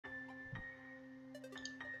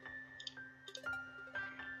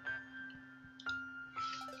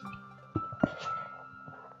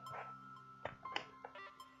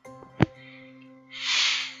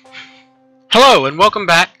Hello and welcome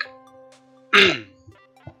back.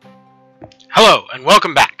 Hello and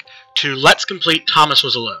welcome back to Let's Complete Thomas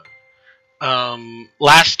Was Alone.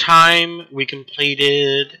 Last time we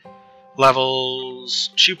completed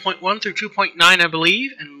levels 2.1 through 2.9, I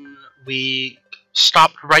believe, and we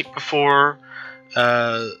stopped right before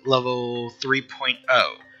level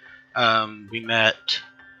 3.0. We met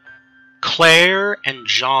Claire and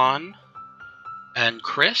John and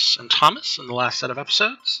Chris and Thomas in the last set of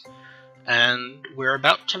episodes. And we're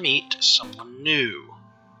about to meet someone new.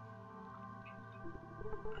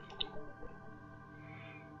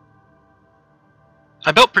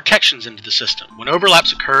 I built protections into the system. When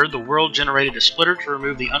overlaps occurred, the world generated a splitter to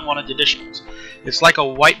remove the unwanted additionals. It's like a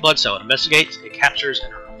white blood cell. It investigates, it captures,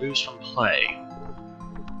 and it removes from play.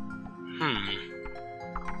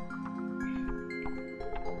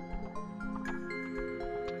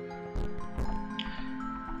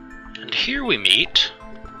 And here we meet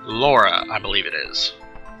Laura, I believe it is.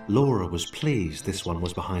 Laura was pleased this one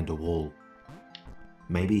was behind a wall.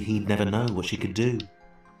 Maybe he'd never know what she could do.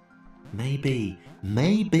 Maybe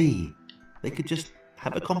they could just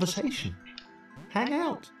have a conversation. Hang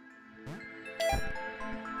out.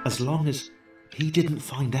 As long as he didn't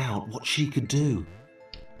find out what she could do.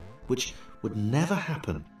 Which would never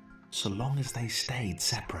happen so long as they stayed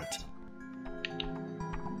separate.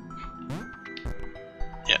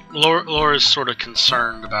 Yeah, Laura's sort of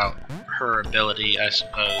concerned about her ability, I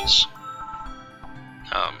suppose.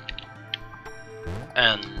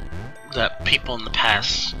 And that people in the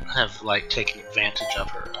past have, like, taken advantage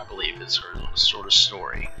of her, I believe is her sort of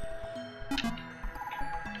story.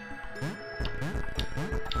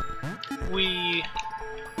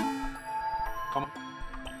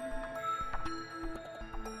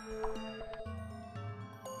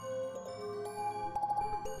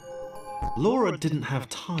 Laura didn't have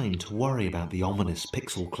time to worry about the ominous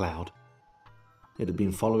pixel cloud. It had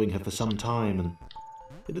been following her for some time, and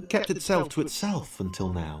it had kept itself to itself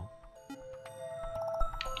until now.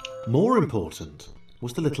 More important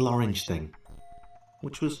was the little orange thing,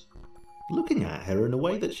 which was looking at her in a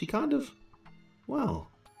way that she kind of, well,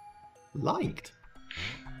 liked.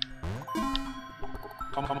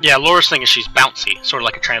 Yeah, Laura's thing is she's bouncy, sort of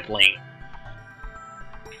like a trampoline.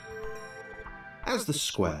 As the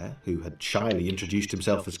square, who had shyly introduced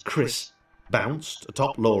himself as Chris, bounced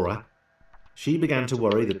atop Laura, she began to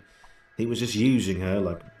worry that he was just using her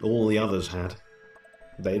like all the others had.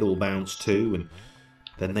 They'd all bounced too, and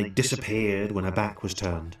then they disappeared when her back was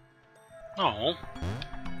turned. Oh.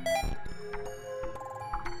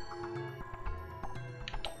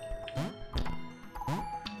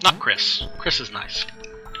 Not Chris. Chris is nice.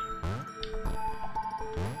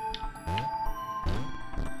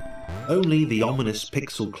 Only the ominous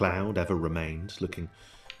pixel cloud ever remained, looking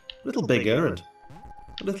a little bigger and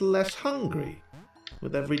a little less hungry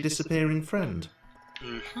with every disappearing friend.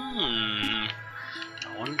 I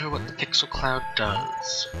wonder what the pixel cloud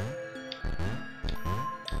does.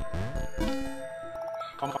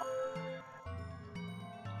 Come on.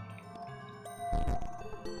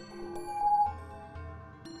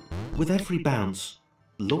 With every bounce,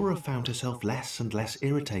 Laura found herself less and less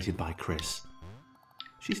irritated by Chris.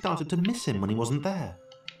 She started to miss him when he wasn't there,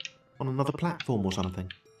 on another platform or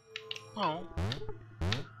something. Oh.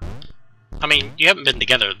 I mean, you haven't been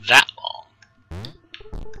together that long.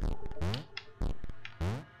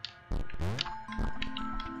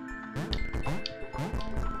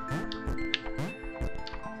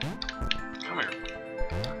 Come here.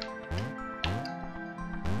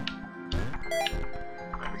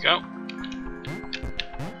 There we go.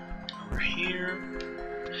 Over here.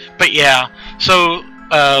 But yeah, so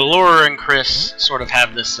Laura and Chris sort of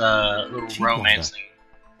have this little romance thing.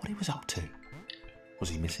 What he was up to? Was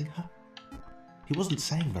he missing her? He wasn't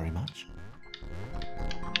saying very much.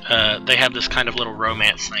 They have this kind of little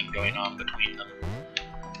romance thing going on between them.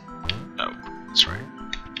 Oh, that's right.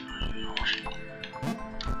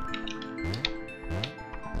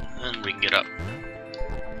 And we can get up.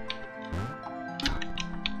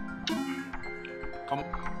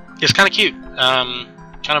 It's kind of cute.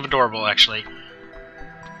 Kind of adorable, actually.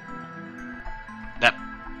 That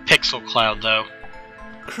pixel cloud, though.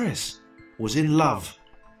 Chris was in love.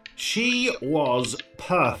 She was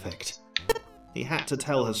perfect. He had to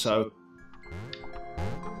tell her so.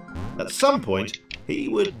 At some point, he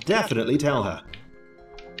would definitely tell her.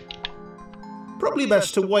 Probably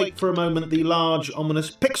best to wait for a moment the large,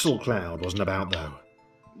 ominous pixel cloud wasn't about, though.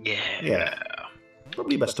 Yeah.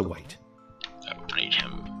 Probably best to wait. I need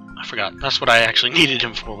him. I forgot. That's what I actually needed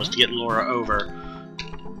him for, was to get Laura over.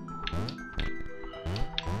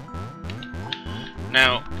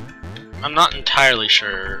 Now, I'm not entirely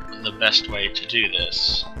sure the best way to do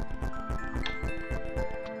this.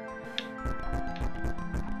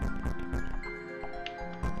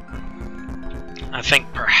 I think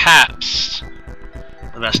perhaps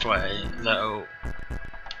the best way, though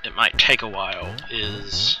it might take a while,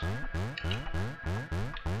 is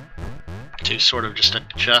to sort of just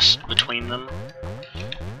adjust between them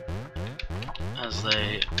as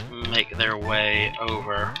they make their way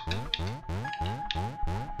over.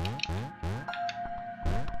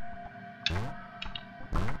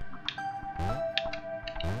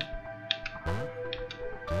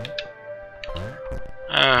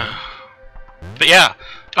 But yeah,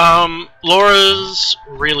 Laura's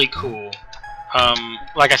really cool.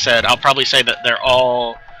 Like I said, I'll probably say that they're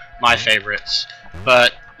all my favorites,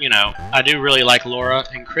 but you know, I do really like Laura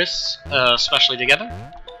and Chris, especially together.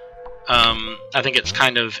 I think it's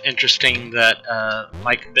kind of interesting that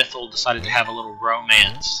Mike Bithell decided to have a little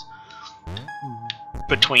romance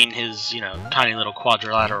between his, you know, tiny little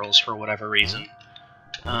quadrilaterals for whatever reason.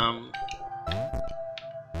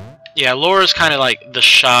 Yeah, Laura's kind of like the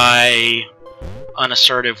shy,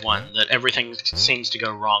 unassertive one that everything seems to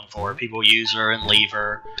go wrong for. People use her and leave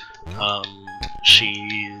her.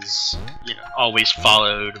 She's, you know, always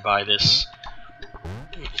followed by this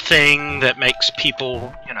thing that makes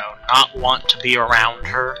people, you know, not want to be around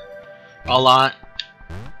her a lot.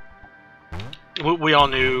 We all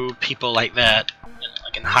knew people like that, you know,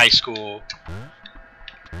 like in high school,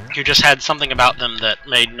 who just had something about them that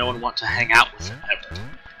made no one want to hang out with them ever.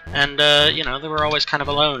 And, you know, they were always kind of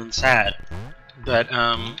alone and sad. But,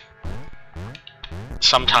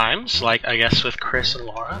 sometimes, like I guess with Chris and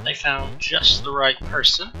Laura, they found just the right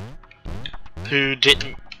person who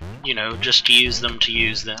didn't, you know, just use them to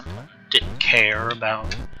use them, didn't care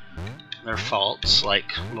about their faults,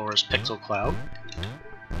 like Laura's Pixel Cloud.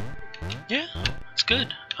 Yeah, it's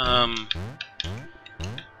good.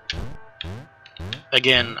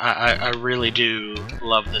 Again, I really do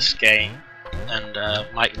love this game, and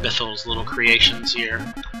Mike Bithell's little creations here.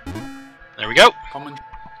 There we go!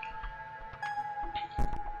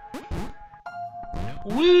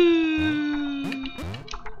 Woo!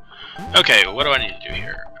 Okay, what do I need to do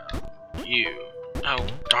here? You. Oh,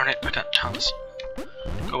 darn it, I got Thomas.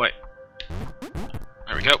 Go away.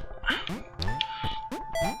 There we go.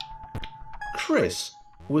 Chris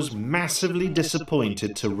was massively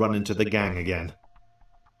disappointed to run into the gang again.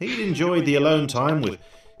 He'd enjoyed the alone time with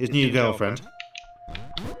his new girlfriend.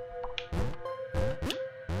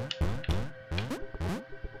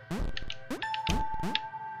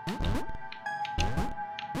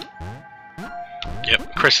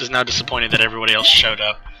 Yep, Chris is now disappointed that everybody else showed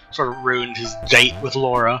up. Sort of ruined his date with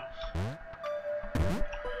Laura.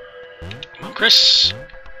 Come on, Chris.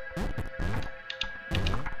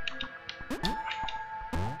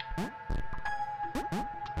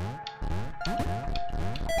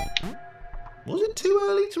 Was it too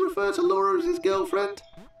early to refer to Laura as his girlfriend?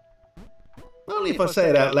 Only if I say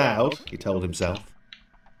it out loud, he told himself.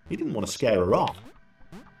 He didn't want to scare her off.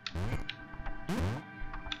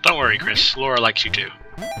 Don't worry, Chris. Laura likes you too.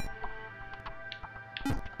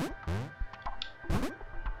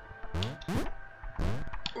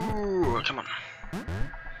 Ooh, come on.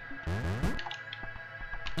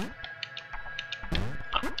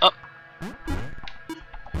 Up.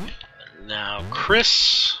 Now,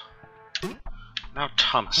 Chris. Now,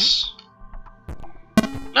 Thomas.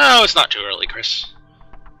 No, it's not too early, Chris.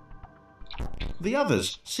 The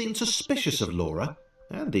others seemed suspicious of Laura,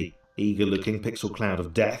 and the eager-looking pixel cloud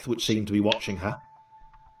of death which seemed to be watching her.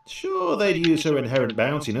 Sure, they'd use her inherent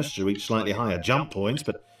bounciness to reach slightly higher jump points,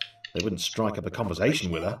 but they wouldn't strike up a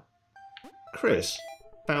conversation with her. Chris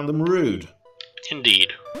found them rude.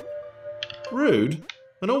 Indeed. Rude?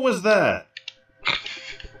 And always there.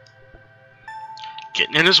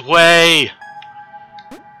 Getting in his way.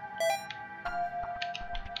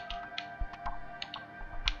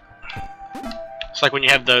 It's like when you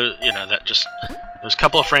have those, you know, that just those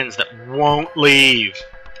couple of friends that won't leave,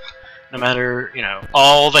 no matter, you know,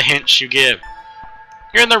 all the hints you give.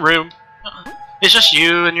 You're in the room. It's just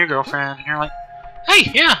you and your girlfriend, and you're like,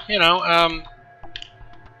 hey, yeah, you know,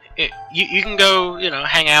 you can go, you know,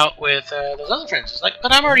 hang out with those other friends. It's like,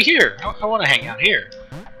 but I'm already here. I want to hang out here.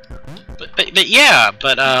 But yeah,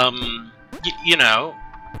 but you know,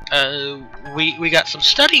 we got some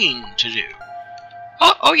studying to do.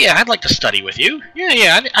 Oh yeah, I'd like to study with you.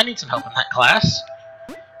 Yeah, I need some help in that class.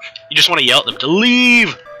 You just want to yell at them to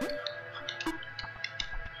leave.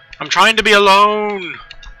 I'm trying to be alone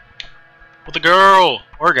with a girl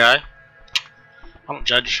or a guy. I don't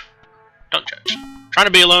judge. Don't judge. I'm trying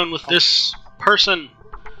to be alone with this person.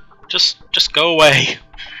 Just go away.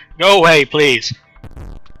 Go away, please.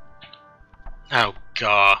 Oh,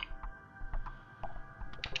 God.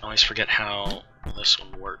 I always forget how this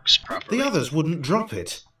one works properly. The others wouldn't drop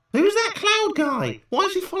it. Who's that cloud guy? Why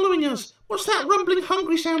is he following us? What's that rumbling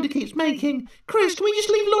hungry sound he keeps making? Chris, can we just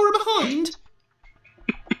leave Laura behind?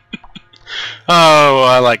 Oh,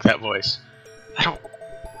 I like that voice. I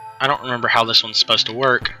don't remember how this one's supposed to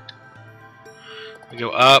work. We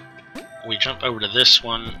go up. We jump over to this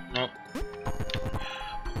one. Nope.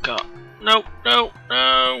 Go. Nope. No.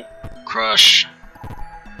 No. Crush.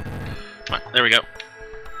 Right, there we go.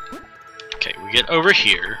 Okay, we get over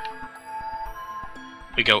here.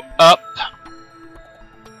 We go up.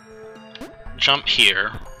 Jump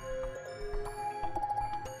here.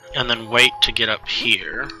 And then wait to get up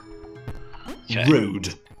here. Okay.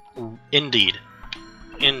 Rude. Indeed.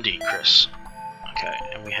 Indeed, Chris. Okay,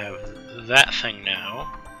 and we have that thing now,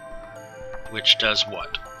 which does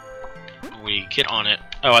what? We get on it.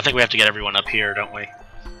 Oh, I think we have to get everyone up here, don't we?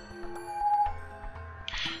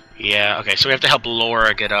 Yeah, okay, so we have to help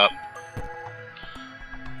Laura get up.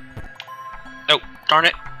 Oh, darn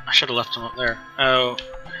it. I should have left him up there. Oh,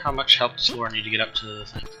 how much help does Laura need to get up to the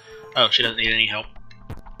thing? Oh, she doesn't need any help.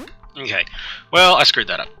 Okay, well, I screwed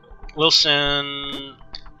that up. We'll send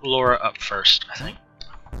Laura up first, I think.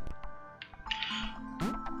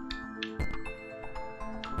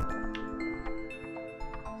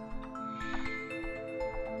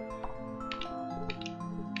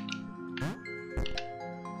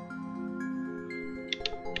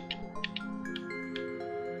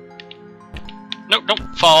 Nope,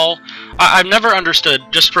 don't fall. I've never understood,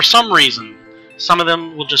 just for some reason, some of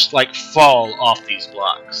them will just, like, fall off these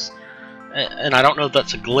blocks. And I don't know if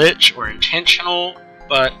that's a glitch or intentional,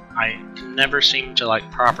 but I can never seem to, like,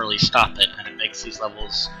 properly stop it, and it makes these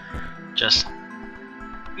levels just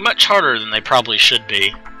much harder than they probably should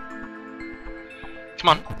be. Come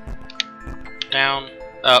on. Down,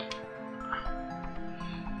 up.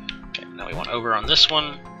 Okay, now we want over on this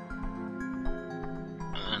one.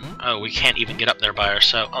 Oh, we can't even get up there by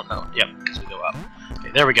ourselves. Oh, no. Yep, because we go up.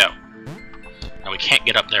 Okay, there we go. Now, we can't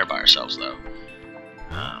get up there by ourselves, though.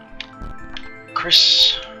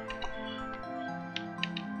 Chris.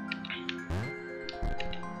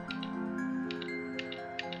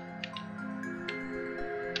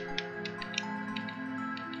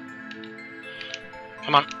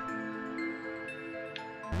 Come on.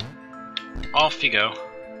 Off you go.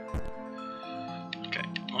 Okay,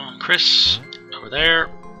 come on, Chris. Over there.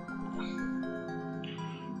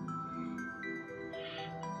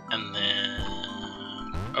 And then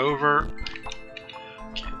over.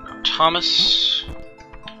 Okay, now Thomas.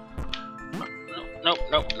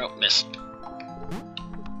 Nope, missed.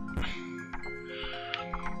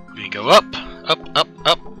 We go up.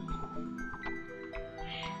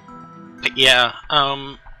 But yeah,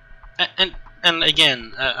 and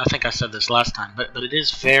again, I think I said this last time, but it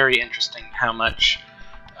is very interesting how much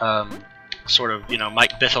sort of, you know,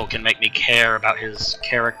 Mike Bithell can make me care about his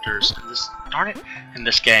characters in this, darn it, in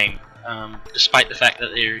this game, despite the fact that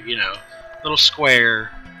they're, you know, little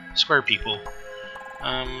square people,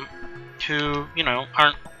 who, you know,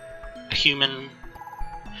 aren't human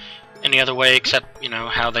any other way except, you know,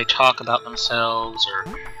 how they talk about themselves or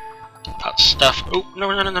about stuff. Oh, no.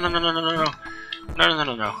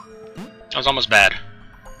 That was almost bad.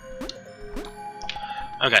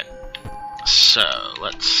 Okay. So,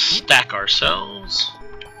 let's stack ourselves.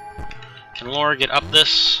 Can Laura get up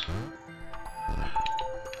this?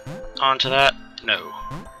 Onto that? No.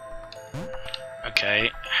 Okay,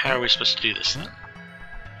 how are we supposed to do this then?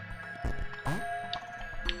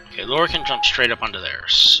 Okay, Laura can jump straight up onto there,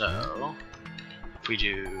 so if we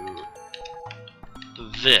do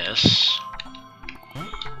this,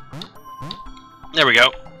 there we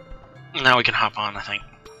go. Now we can hop on, I think.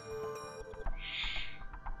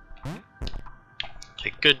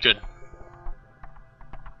 Okay, good.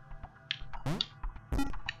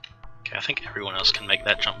 Okay, I think everyone else can make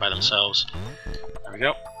that jump by themselves. There we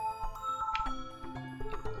go.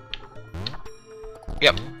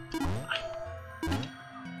 Yep.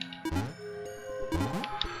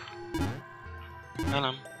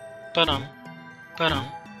 Ba-dum.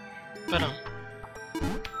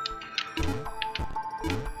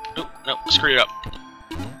 Nope, screwed it up.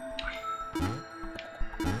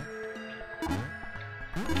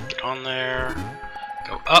 Get on there.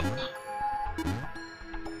 Go up.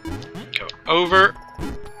 Go over.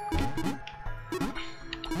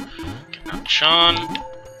 Get out Sean.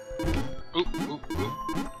 Oop.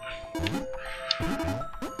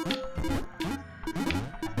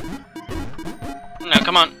 Now,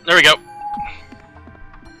 come on. There we go.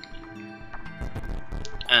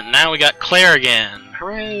 And now we got Claire again.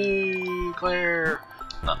 Hooray! Claire!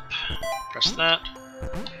 Up. Press that.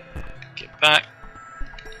 Get back.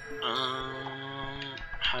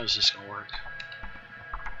 How is this gonna work?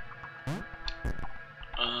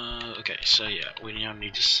 Okay, so yeah, we now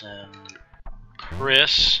need to send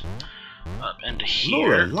Chris up into here.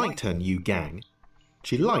 Laura liked her new gang.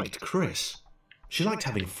 She liked Chris. She liked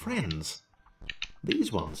having friends.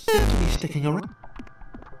 These ones seem to be sticking around.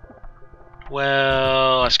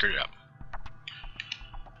 Well, I screwed it up.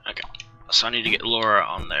 Okay, so I need to get Laura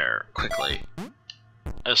on there quickly.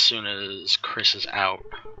 As soon as Chris is out.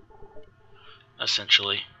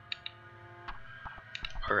 Essentially.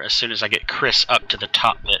 Or as soon as I get Chris up to the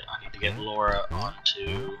top bit, I need to get Laura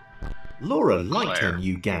onto Laura liked Claire. her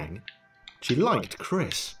new gang. She liked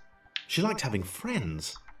Chris. She liked having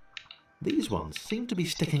friends. These ones seem to be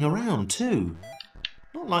sticking around too.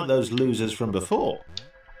 Not like those losers from before.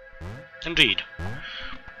 Indeed.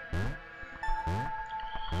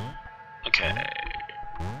 Okay.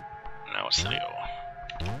 Now what's the deal?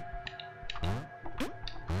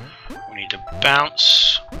 We need to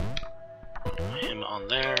bounce him on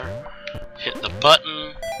there. Hit the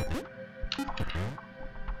button.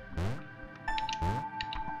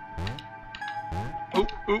 Ooh,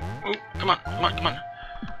 ooh, ooh. Come on, come on, come on.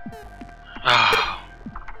 Ah.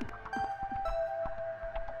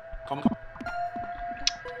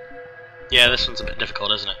 Yeah, this one's a bit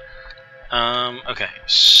difficult, isn't it? Okay,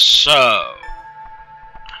 so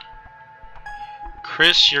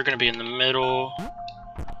Chris, you're gonna be in the middle.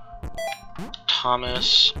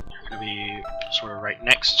 Thomas, you're gonna be sort of right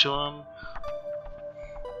next to him.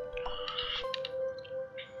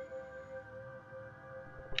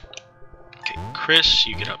 Okay, Chris,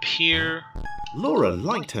 you get up here. Laura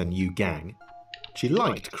liked her new gang. She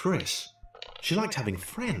liked Chris. She liked having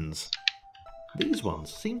friends. These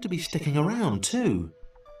ones seem to be sticking around too.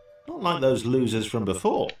 Not like those losers from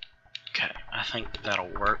before. Okay, I think that'll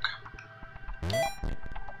work.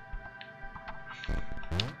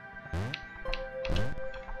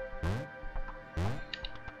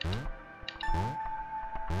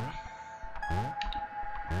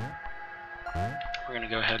 We're gonna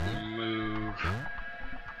go ahead and move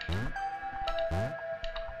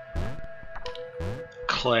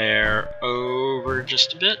Claire over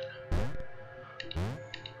just a bit.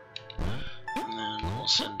 And then we'll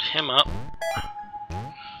send him up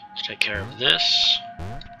to take care of this.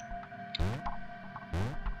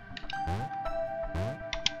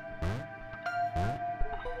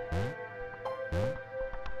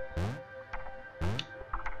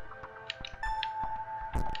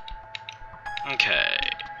 Okay,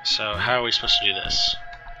 so how are we supposed to do this?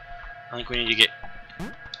 I think we need to get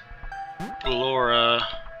Laura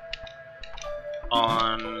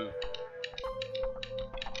on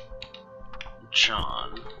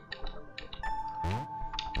John.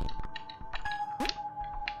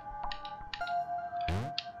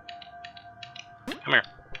 Come here.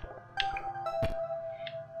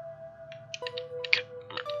 Okay,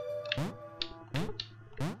 come here.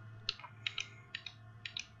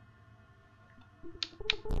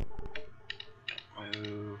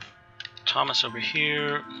 Move Thomas over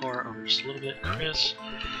here, Laura over just a little bit. Chris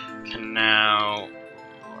can now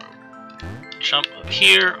jump up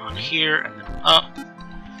here, on here, and then up.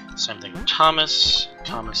 Same thing with Thomas.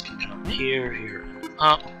 Thomas can jump here, here, and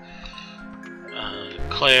up.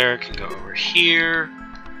 Claire can go over here.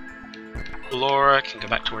 Laura can go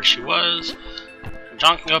back to where she was. And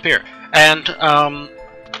John can go up here. And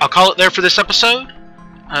I'll call it there for this episode.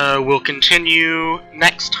 We'll continue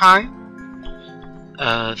next time.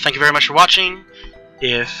 Thank you very much for watching.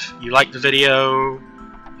 If you liked the video,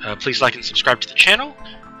 please like and subscribe to the channel.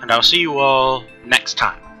 And I'll see you all next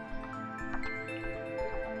time.